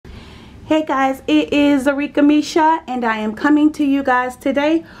Hey guys, it is Arickamisha and I am coming to you guys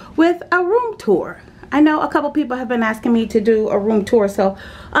today with a room tour. I know a couple people have been asking me to do a room tour, so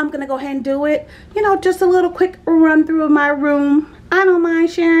I'm gonna go ahead and do it. You know, just a little quick run through of my room. I don't mind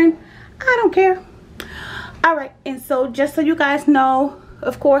sharing. I don't care. Alright, and so just so you guys know,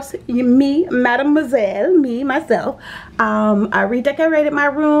 of course, mademoiselle, myself, I redecorated my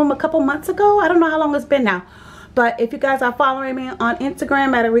room a couple months ago. I don't know how long it's been now. But if you guys are following me on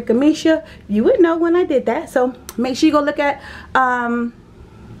Instagram at Arickamisha, you would know when I did that. So make sure you go look at, go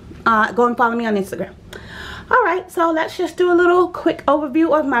and follow me on Instagram. Alright, so let's just do a little quick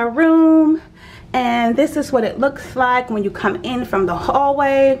overview of my room. And this is what it looks like when you come in from the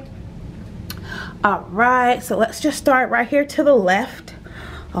hallway. Alright, so let's just start right here to the left.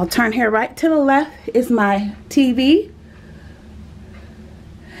 I'll turn here. Right to the left is my TV.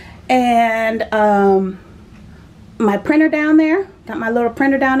 And my printer down there. Got my little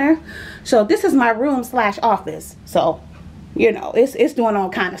printer down there. So this is my room slash office. So, you know, it's doing all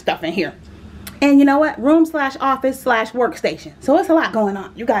kind of stuff in here. And you know what? Room slash office slash workstation. So it's a lot going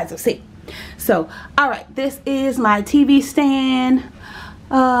on. You guys will see. So, alright. This is my TV stand.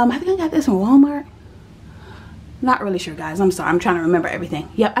 I think I got this from Walmart. Not really sure, guys. I'm sorry. I'm trying to remember everything.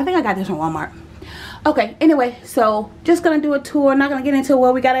 Yep, I think I got this from Walmart. Okay, anyway, so just going to do a tour. Not going to get into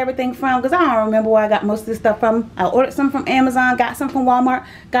where we got everything from because I don't remember where I got most of this stuff from. I ordered some from Amazon, got some from Walmart,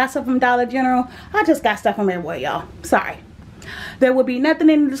 got some from Dollar General. I just got stuff from everywhere, y'all. Sorry. There will be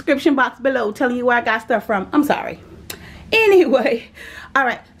nothing in the description box below telling you where I got stuff from. I'm sorry. Anyway,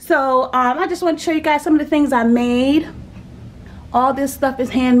 alright, so I just want to show you guys some of the things I made. All this stuff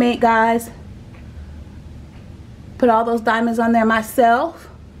is handmade, guys. Put all those diamonds on there myself.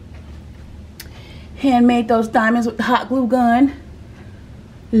 Handmade those diamonds with the hot glue gun.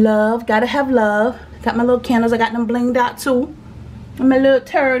 Love, gotta have love. Got my little candles, I got them blinged out too. And my little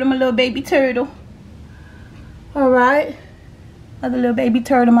turtle, my little baby turtle. Alright. Another little baby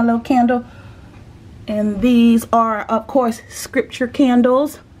turtle, my little candle. And these are, of course, scripture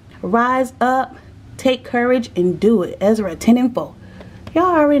candles. Rise up, take courage, and do it. Ezra 10 and 4. Y'all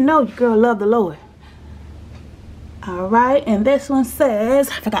already know your girl love the Lord. Alright, and this one says,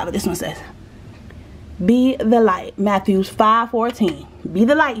 I forgot what this one says. Be the light. Matthew 5:14. Be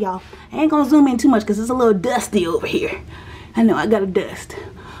the light, y'all. I ain't gonna zoom in too much because it's a little dusty over here. I know I got a dust.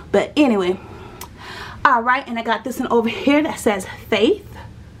 But anyway. Alright, and I got this one over here that says faith.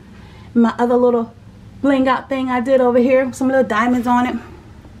 My other little bling out thing I did over here. Some little diamonds on it.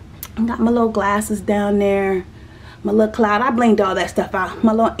 I got my little glasses down there. My little cloud. I blinged all that stuff out.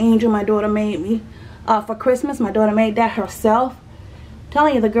 My little angel my daughter made me. For Christmas, my daughter made that herself. I'm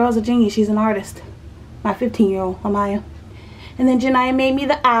telling you, the girl's a genius. She's an artist. My 15-year-old, Amaya. And then Janaya made me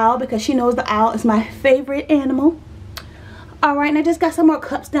the owl because she knows the owl is my favorite animal. Alright, and I just got some more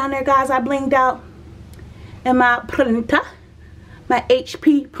cups down there, guys. I blinged out. And my printer. My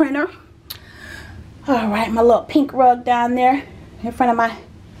HP printer. Alright, my little pink rug down there in front of my...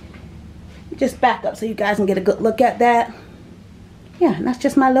 Just back up so you guys can get a good look at that. Yeah, and that's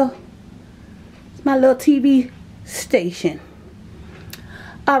just my little TV station.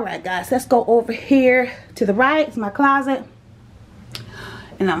 Alright guys, let's go over here to the right. It's my closet.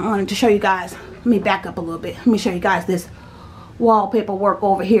 And I wanted to show you guys, let me back up a little bit. Let me show you guys this wallpaper work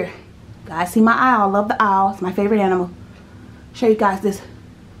over here. Guys, see my owl. Love the owl. It's my favorite animal. Show you guys this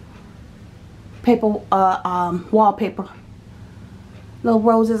paper, wallpaper. Little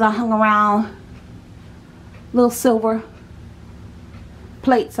roses I hung around. Little silver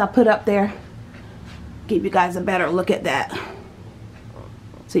plates I put up there. Give you guys a better look at that.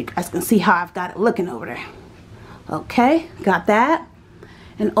 So you guys can see how I've got it looking over there. Okay, got that.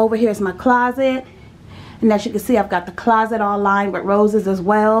 And over here is my closet. And as you can see, I've got the closet all lined with roses as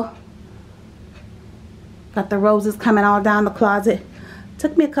well. Got the roses coming all down the closet.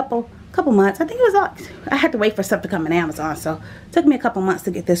 Took me a couple months. I think it was I had to wait for stuff to come on Amazon, so it took me a couple months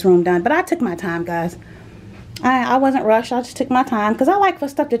to get this room done. But I took my time, guys. I wasn't rushed. I just took my time because I like for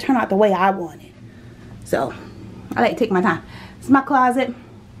stuff to turn out the way I want it. So I like to take my time. It's my closet.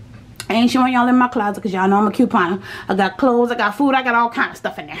 I ain't showing y'all in my closet because y'all know I'm a couponer. I got clothes, I got food, I got all kind of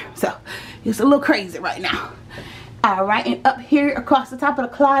stuff in there. So it's a little crazy right now. Alright, and up here across the top of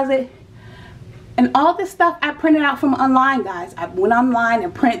the closet. And all this stuff I printed out from online, guys. I went online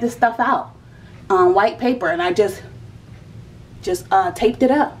and printed this stuff out on white paper. And I just taped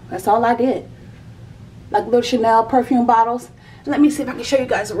it up. That's all I did. Like little Chanel perfume bottles. Let me see if I can show you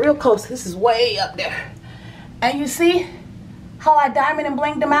guys real close. This is way up there. And you see how I diamond and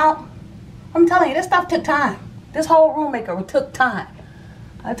blinged them out? I'm telling you, this stuff took time. This whole room maker took time.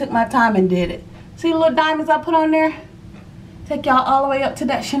 I took my time and did it. See the little diamonds I put on there? Take y'all all the way up to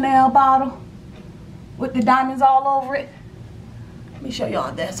that Chanel bottle with the diamonds all over it. Let me show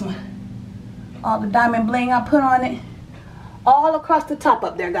y'all this one. All the diamond bling I put on it. All across the top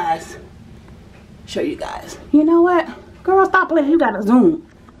up there, guys. Show you guys. You know what? Girl, stop playing. You gotta zoom.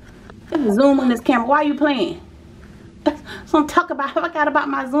 You gotta zoom on this camera. Why are you playing? So I'm talking about, I forgot about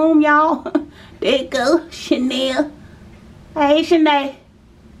my zoom, y'all. There you go. Chanel. Hey, Chanel.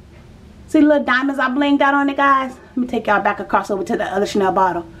 See the little diamonds I blinged out on it, guys? Let me take y'all back across over to the other Chanel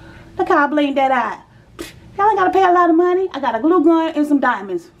bottle. Look how I blinged that out. Y'all ain't gotta pay a lot of money. I got a glue gun and some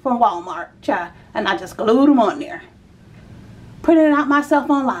diamonds from Walmart, child. And I just glued them on there. Printed it out myself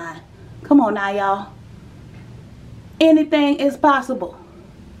online. Come on now, y'all. Anything is possible.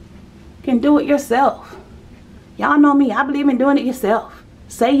 You can do it yourself. Y'all know me. I believe in doing it yourself.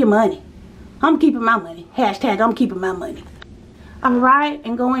 Save your money. I'm keeping my money. Hashtag I'm keeping my money. Alright,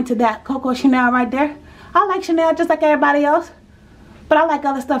 and go into that Coco Chanel right there. I like Chanel just like everybody else. But I like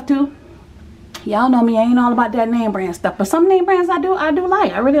other stuff too. Y'all know me. I ain't all about that name brand stuff. But some name brands I do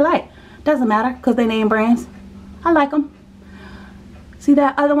like. I really like. Doesn't matter because they name brands. I like them. See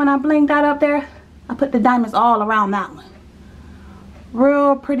that other one I blinged out up there? I put the diamonds all around that one.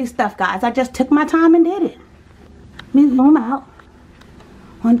 Real pretty stuff, guys. I just took my time and did it. Let me zoom out.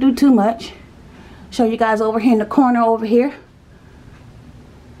 Won't do too much. Show you guys over here in the corner over here.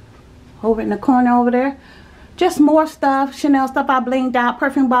 Over in the corner over there. Just more stuff. Chanel stuff I blinged out.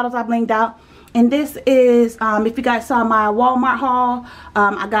 Perfume bottles I blinged out. And this is, if you guys saw my Walmart haul,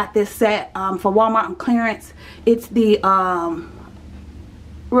 I got this set for Walmart on clearance. It's the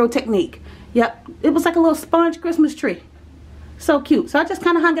Real Technique. Yep. It was like a little sponge Christmas tree. So cute. So I just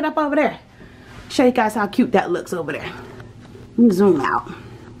kind of hung it up over there. Show you guys how cute that looks over there. Let me zoom out.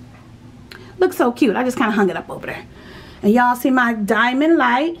 Looks so cute. I just kind of hung it up over there. And y'all see my diamond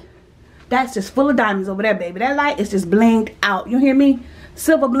light. That's just full of diamonds over there, baby. That light is just blinged out. You hear me?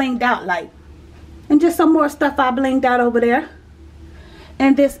 Silver blinged out light. And just some more stuff I blinged out over there.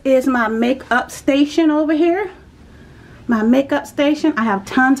 And this is my makeup station over here. My makeup station. I have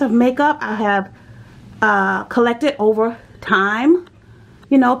tons of makeup. I have collected over time.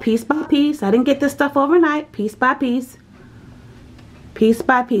 You know, piece by piece. I didn't get this stuff overnight. Piece by piece. Piece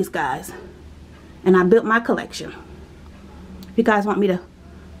by piece, guys. And I built my collection. If you guys want me to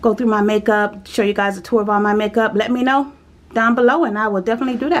go through my makeup, show you guys a tour of all my makeup, let me know down below and I will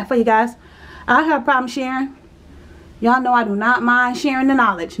definitely do that for you guys. I don't have a problem sharing. Y'all know I do not mind sharing the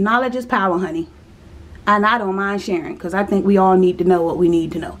knowledge. Knowledge is power, honey. And I don't mind sharing because I think we all need to know what we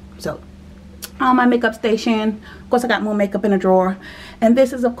need to know. So, on my makeup station. Of course, I got more makeup in a drawer. And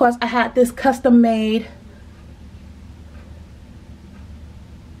this is, of course, I had this custom made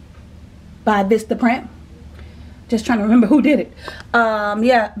by Vistaprint. Just trying to remember who did it.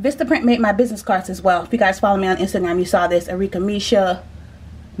 Yeah, Vistaprint made my business cards as well. If you guys follow me on Instagram, you saw this. Arickamisha,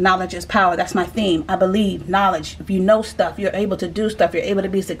 knowledge is power. That's my theme. I believe knowledge. If you know stuff, you're able to do stuff. You're able to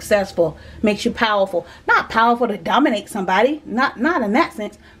be successful. Makes you powerful. Not powerful to dominate somebody. Not in that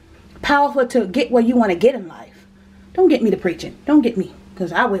sense. Powerful to get where you want to get in life. Don't get me to preaching. Don't get me.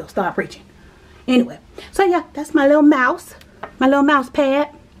 Because I will start preaching. Anyway. So yeah, that's my little mouse. My little mouse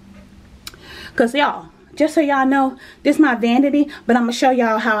pad. Because y'all, just so y'all know, this is my vanity, but I'm gonna show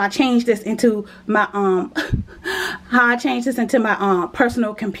y'all how I changed this into my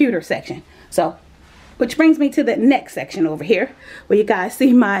personal computer section. So, which brings me to the next section over here, where you guys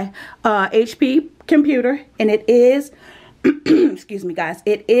see my HP computer, and it is excuse me, guys,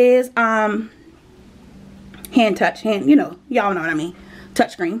 it is hand touch, you know, y'all know what I mean,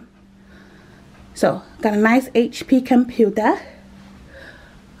 touchscreen. So, got a nice HP computer.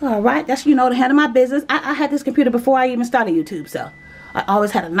 Alright, that's, you know, the head of my business. I had this computer before I even started YouTube, so I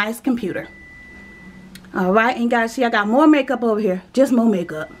always had a nice computer. Alright, and guys, see, I got more makeup over here. Just more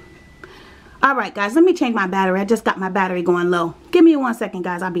makeup. Alright, guys, let me change my battery. I just got my battery going low. Give me 1 second,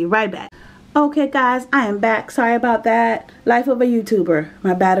 guys. I'll be right back. Okay, guys, I am back. Sorry about that. Life of a YouTuber.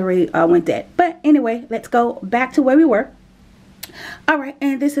 My battery went dead. But anyway, let's go back to where we were. Alright,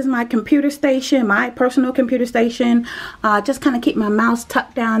 and this is my computer station, my personal computer station. Just kind of keep my mouse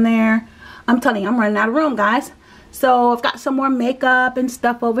tucked down there. I'm telling you, I'm running out of room, guys. So I've got some more makeup and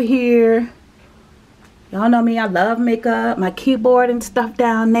stuff over here. Y'all know me, I love makeup. My keyboard and stuff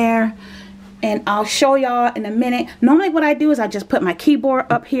down there. And I'll show y'all in a minute. Normally what I do is I just put my keyboard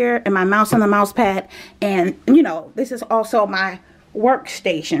up here and my mouse on the mouse pad. And, you know, this is also my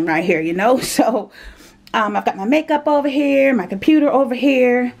workstation right here, you know. So I've got my makeup over here, my computer over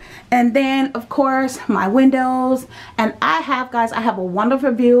here, and then of course my windows. And I have a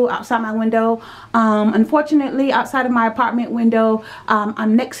wonderful view outside my window. Unfortunately, outside of my apartment window,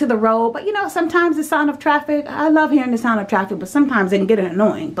 I'm next to the road, but you know, sometimes the sound of traffic, I love hearing the sound of traffic, but sometimes it can get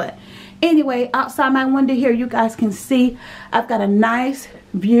annoying. But anyway, outside my window here, you guys can see I've got a nice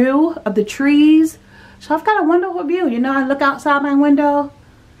view of the trees. So I've got a wonderful view. You know, I look outside my window,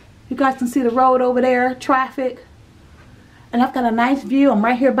 you guys can see the road over there, traffic. And I've got a nice view. I'm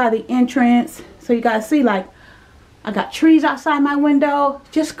right here by the entrance. So you guys see, like, I got trees outside my window.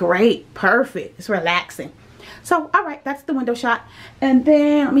 Just great. Perfect. It's relaxing. So, alright, that's the window shot. And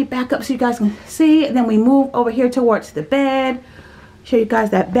then, let me back up so you guys can see. And then we move over here towards the bed. Show you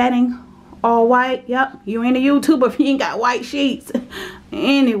guys that bedding. All white. Yep. You ain't a YouTuber if you ain't got white sheets.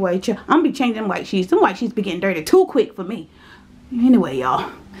 Anyway, I'm going to be changing white sheets. Them white sheets be getting dirty too quick for me. Anyway, y'all.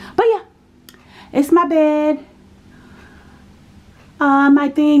 But yeah, it's my bed. My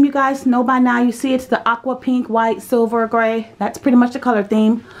theme, you guys know by now, you see it's the aqua, pink, white, silver, gray. That's pretty much the color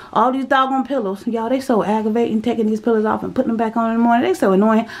theme. All these doggone pillows, y'all, they so aggravating, taking these pillows off and putting them back on in the morning. They so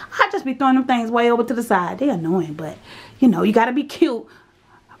annoying. I just be throwing them things way over to the side. They annoying, but you know, you gotta be cute.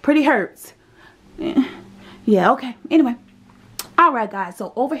 Pretty hurts. Yeah, okay. Anyway. Alright guys,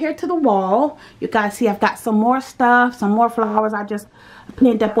 so over here to the wall, you guys see I've got some more stuff, some more flowers I just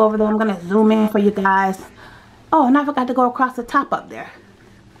pinned up over there. I'm going to zoom in for you guys. Oh, and I forgot to go across the top up there.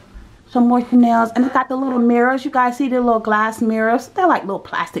 Some more Chanel's, and it's got the little mirrors. You guys see the little glass mirrors? They're like little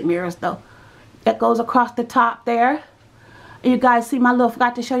plastic mirrors though. That goes across the top there. And you guys see my little,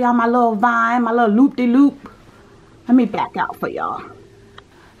 forgot to show y'all my little vine, my little loop-de-loop. Let me back out for y'all.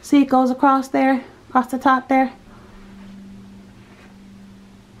 See it goes across there, across the top there.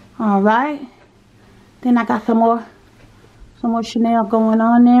 Alright, then I got some more Chanel going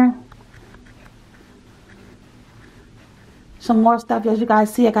on there. Some more stuff, as you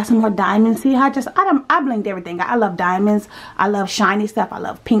guys see. I got some more diamonds. See, I blinged everything. I love diamonds. I love shiny stuff. I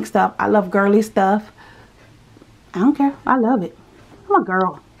love pink stuff. I love girly stuff. I don't care. I love it. I'm a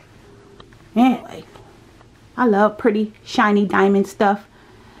girl. Anyway, I love pretty shiny diamond stuff.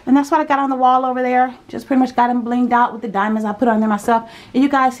 And that's what I got on the wall over there. Just pretty much got them blinged out with the diamonds I put on there myself. And you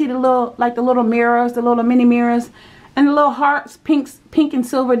guys see the little, like the little mirrors, the little mini mirrors. And the little hearts, pink and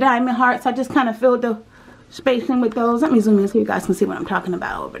silver diamond hearts. I just kind of filled the spacing with those. Let me zoom in so you guys can see what I'm talking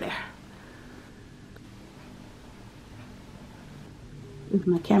about over there. If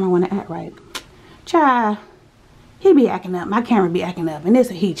my camera want to act right. Child, he be acting up. My camera be acting up. And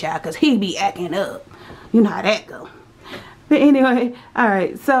it's a he, child, because he be acting up. You know how that go. But anyway,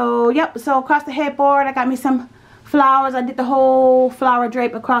 alright, so yep, so across the headboard I got me some flowers. I did the whole flower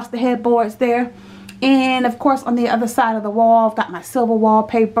drape across the headboards there. And of course on the other side of the wall I've got my silver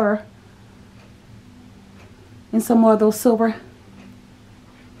wallpaper. And some more of those silver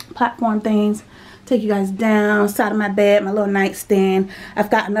platform things. Take you guys down, side of my bed, my little nightstand.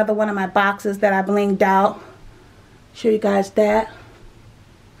 I've got another one of my boxes that I blinged out. Show you guys that.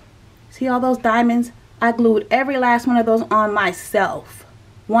 See all those diamonds? I glued every last one of those on myself.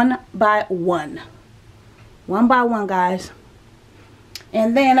 One by one. One by one, guys.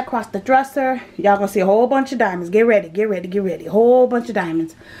 And then across the dresser, y'all gonna see a whole bunch of diamonds. Get ready, get ready, get ready. A whole bunch of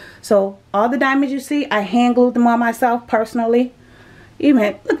diamonds. So all the diamonds you see, I hand glued them on myself personally.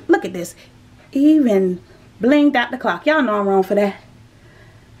 Even, look at this. Even blinged out the clock. Y'all know I'm wrong for that.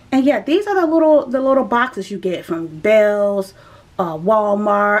 And yeah, these are the little boxes you get from Bells,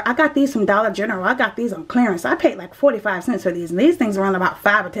 Walmart. I got these from Dollar General. I got these on clearance. I paid like 45 cents for these. And these things are around about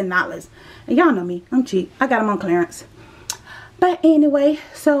 $5 or $10. And y'all know me. I'm cheap. I got them on clearance. But anyway,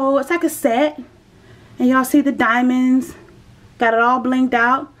 so it's like a set. And y'all see the diamonds. Got it all blinged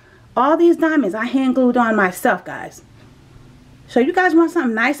out. All these diamonds I hand glued on myself, guys. So you guys want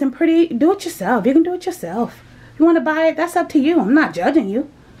something nice and pretty, do it yourself. You can do it yourself. If you want to buy it, that's up to you. I'm not judging you.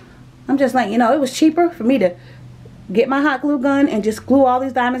 I'm just like, you know, it was cheaper for me to get my hot glue gun and just glue all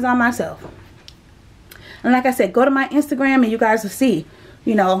these diamonds on myself. And like I said, go to my Instagram and you guys will see,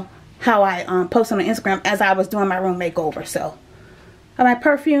 you know, how I post on Instagram as I was doing my room makeover. So, my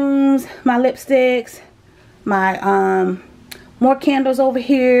perfumes, my lipsticks, my more candles over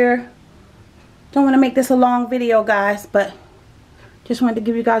here. Don't want to make this a long video, guys, but just wanted to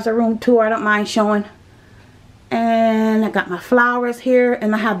give you guys a room tour. I don't mind showing. And I got my flowers here,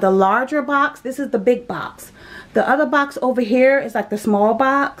 and I have the larger box. This is the big box. The other box over here is like the small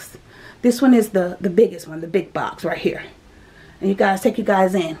box. This one is the biggest one, the big box right here. And you guys, take you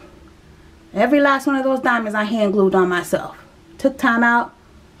guys in. Every last one of those diamonds I hand glued on myself. Took time out.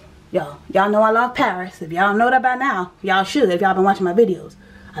 Y'all know I love Paris. If y'all know that by now, y'all should if y'all been watching my videos.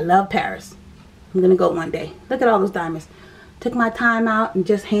 I love Paris. I'm gonna go one day. Look at all those diamonds. Took my time out and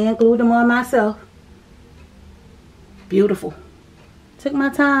just hand glued them on myself. Beautiful. Took my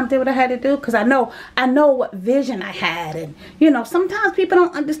time, did what I had to do, because I know what vision I had. And you know, sometimes people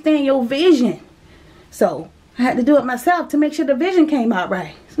don't understand your vision. So I had to do it myself to make sure the vision came out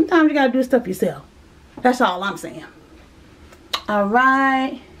right. Sometimes you gotta do stuff yourself. That's all I'm saying.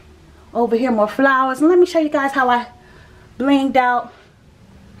 Alright. Over here, more flowers. And let me show you guys how I blinged out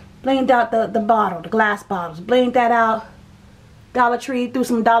the bottle, the glass bottles. Blinged that out. Dollar Tree, threw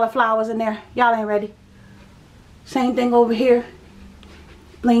some dollar flowers in there. Y'all ain't ready. Same thing over here.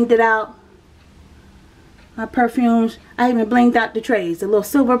 Blinged it out. My perfumes. I even blinged out the trays. The little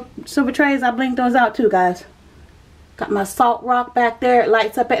silver trays, I blinged those out too, guys. Got my salt rock back there. It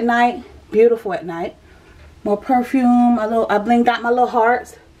lights up at night. Beautiful at night. More perfume. I blinged out my little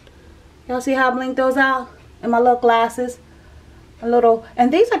hearts. Y'all see how I blinged those out? And my little glasses.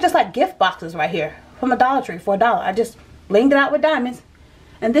 And these are just like gift boxes right here from a Dollar Tree for $1. I just blinged it out with diamonds.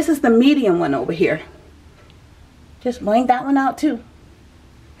 And this is the medium one over here. Just blinged that one out too.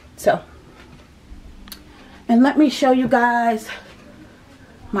 So, and let me show you guys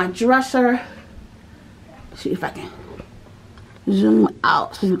my dresser. See if I can zoom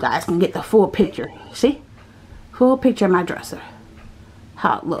out so you guys can get the full picture. See? Full picture of my dresser.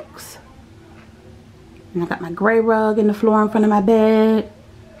 How it looks. And I got my gray rug in the floor in front of my bed.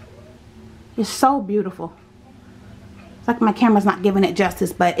 It's so beautiful. It's like my camera's not giving it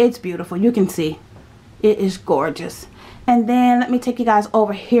justice, but it's beautiful. You can see. It is gorgeous. And then let me take you guys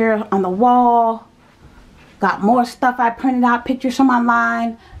over here on the wall. Got more stuff I printed out, pictures from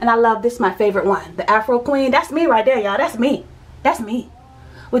online. And I love this, my favorite one. The Afro Queen. That's me right there, y'all. That's me. That's me.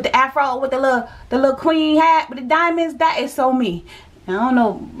 With the afro, with the little queen hat, with the diamonds. That is so me. I don't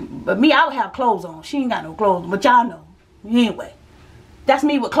know, but me, I would have clothes on. She ain't got no clothes on, but y'all know. Anyway, that's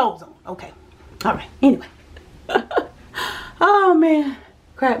me with clothes on. Okay. All right. Anyway. Oh, man.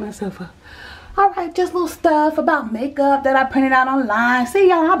 Cracked myself up. All right. Just little stuff about makeup that I printed out online. See,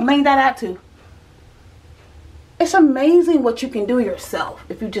 y'all, I blinged that out, too. It's amazing what you can do yourself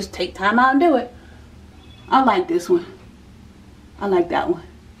if you just take time out and do it. I like this one. I like that one.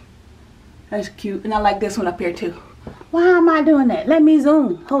 That's cute. And I like this one up here, too. Why am I doing that? Let me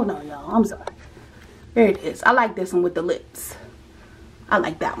zoom. Hold on, y'all. I'm sorry. There it is. I like this one with the lips. I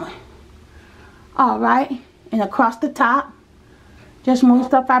like that one. Alright. And across the top, just more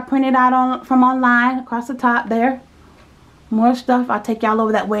stuff I printed out from online. Across the top there. More stuff. I'll take y'all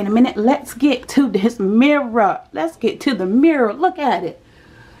over that way in a minute. Let's get to this mirror. Let's get to the mirror. Look at it.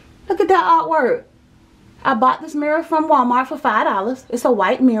 Look at that artwork. I bought this mirror from Walmart for $5. It's a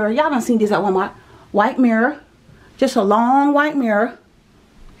white mirror. Y'all done seen these at Walmart. White mirror. Just a long white mirror.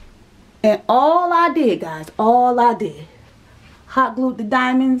 And all I did, guys, all I did, hot glued the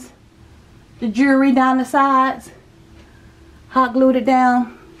diamonds, the jewelry down the sides, hot glued it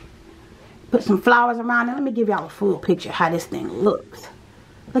down, put some flowers around it. Let me give y'all a full picture of how this thing looks.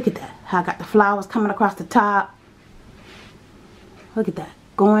 Look at that. How I got the flowers coming across the top. Look at that.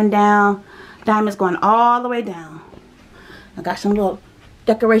 Going down. Diamonds going all the way down. I got some little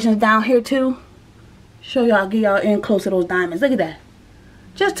decorations down here too. Show y'all, get y'all in close to those diamonds. Look at that.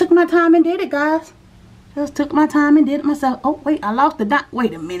 Just took my time and did it, guys. Just took my time and did it myself. Oh, wait, I lost the diamond.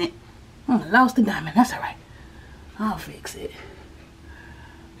 Wait a minute. I lost the diamond. That's alright. I'll fix it.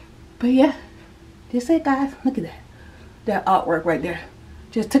 But yeah, that's it, guys. Look at that. That artwork right there.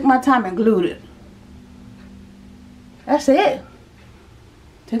 Just took my time and glued it. That's it.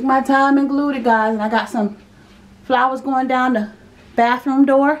 Took my time and glued it, guys. And I got some flowers going down the bathroom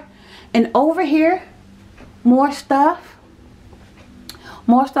door. And over here, more stuff.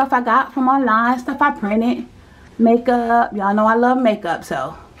 More stuff I got from online. Stuff I printed. Makeup. Y'all know I love makeup,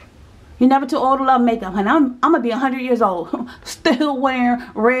 so. You're never too old to love makeup, honey. I'm going to be 100 years old. Still wearing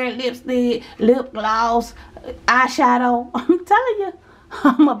red lipstick, lip gloss, eyeshadow. I'm telling you.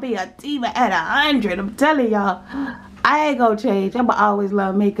 I'm going to be a diva at 100. I'm telling y'all. I ain't going to change. I'm going to always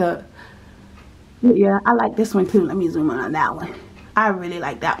love makeup. Yeah, I like this one too. Let me zoom in on that one. I really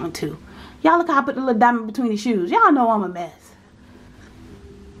like that one too. Y'all look how I put the little diamond between the shoes. Y'all know I'm a mess.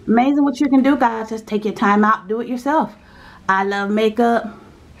 Amazing what you can do, guys. Just take your time out. Do it yourself. I love makeup.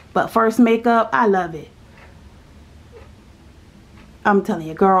 But first makeup, I love it. I'm telling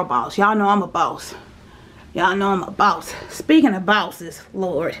you, girl boss. Y'all know I'm a boss. Y'all know I'm a boss. Speaking of bosses,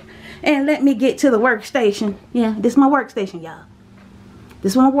 Lord. And let me get to the workstation. Yeah, this is my workstation, y'all.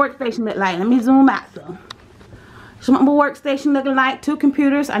 This is what my workstation look like. Let me zoom out some. This is what my workstation looking like. 2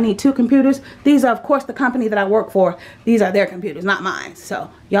 computers. I need 2 computers. These are, of course, the company that I work for. These are their computers, not mine. So,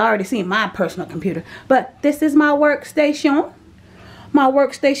 y'all already seen my personal computer. But this is my workstation. My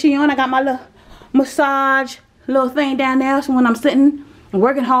workstation. I got massage little thing down there. So when I'm sitting and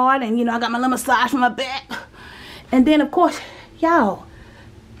working hard, and you know, I got my little massage from my back. And then of course, y'all,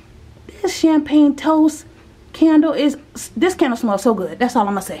 this champagne toast candle this candle smells so good. That's all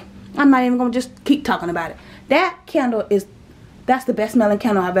I'm gonna say. I'm not even gonna just keep talking about it. That candle that's the best smelling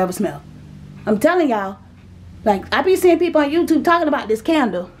candle I've ever smelled. I'm telling y'all, like, I be seeing people on YouTube talking about this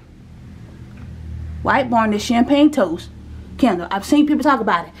candle. White Barn, this champagne toast candle. I've seen people talk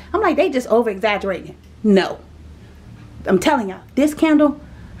about it. I'm like, they just over exaggerating. No. I'm telling y'all, this candle,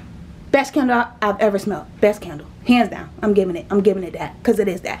 best candle I've ever smelled. Best candle. Hands down. I'm giving it that. Because it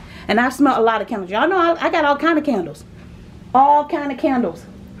is that. And I've smelled a lot of candles. Y'all know I got all kind of candles. All kind of candles.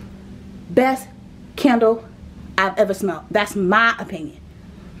 Best candle I've ever smelled. That's my opinion.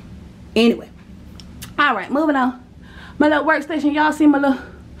 Anyway. Alright, moving on. My little workstation. Y'all see my little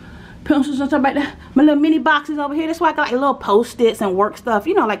pencils and stuff like that. My little mini boxes over here. That's why I got like little post-its and work stuff.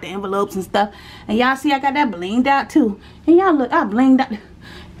 You know, like the envelopes and stuff. And y'all see I got that blinged out too. And y'all look, I blinged out.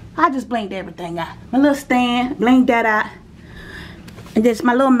 I just blinged everything out. My little stand, blinged that out. And this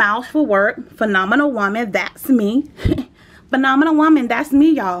my little mouse for work. Phenomenal woman, that's me. Phenomenal woman, that's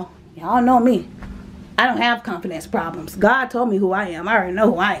me, y'all. Y'all know me. I don't have confidence problems. God told me who I am. I already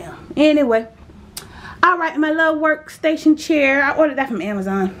know who I am. Anyway. Alright, my little workstation chair. I ordered that from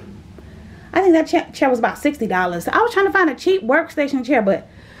Amazon. I think that chair was about $60. I was trying to find a cheap workstation chair, but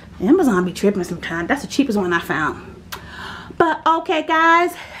Amazon be tripping sometimes. That's the cheapest one I found. But okay,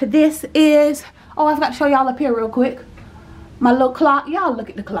 guys, this is, oh, I forgot to show y'all up here real quick. My little clock. Y'all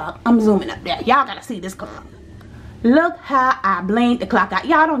look at the clock. I'm zooming up there. Y'all gotta see this clock. Look how I blinked the clock out.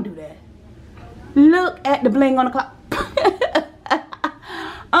 Y'all don't do that. Look at the bling on the clock.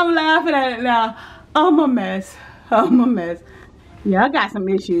 I'm laughing at it now. I'm a mess. I'm a mess. Yeah, I got some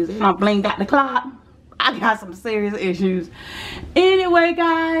issues. I blinked out the clock. I got some serious issues. Anyway,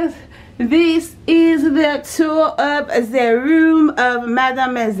 guys, this is the tour of the room of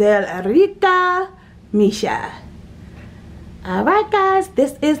Mademoiselle Arickamisha. Alright, guys,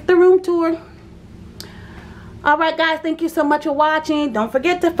 this is the room tour. Alright, guys, thank you so much for watching. Don't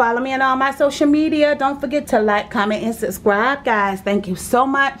forget to follow me on all my social media. Don't forget to like, comment, and subscribe, guys. Thank you so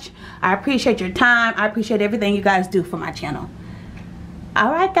much. I appreciate your time. I appreciate everything you guys do for my channel.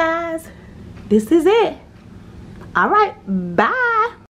 Alright, guys, this is it. Alright, bye.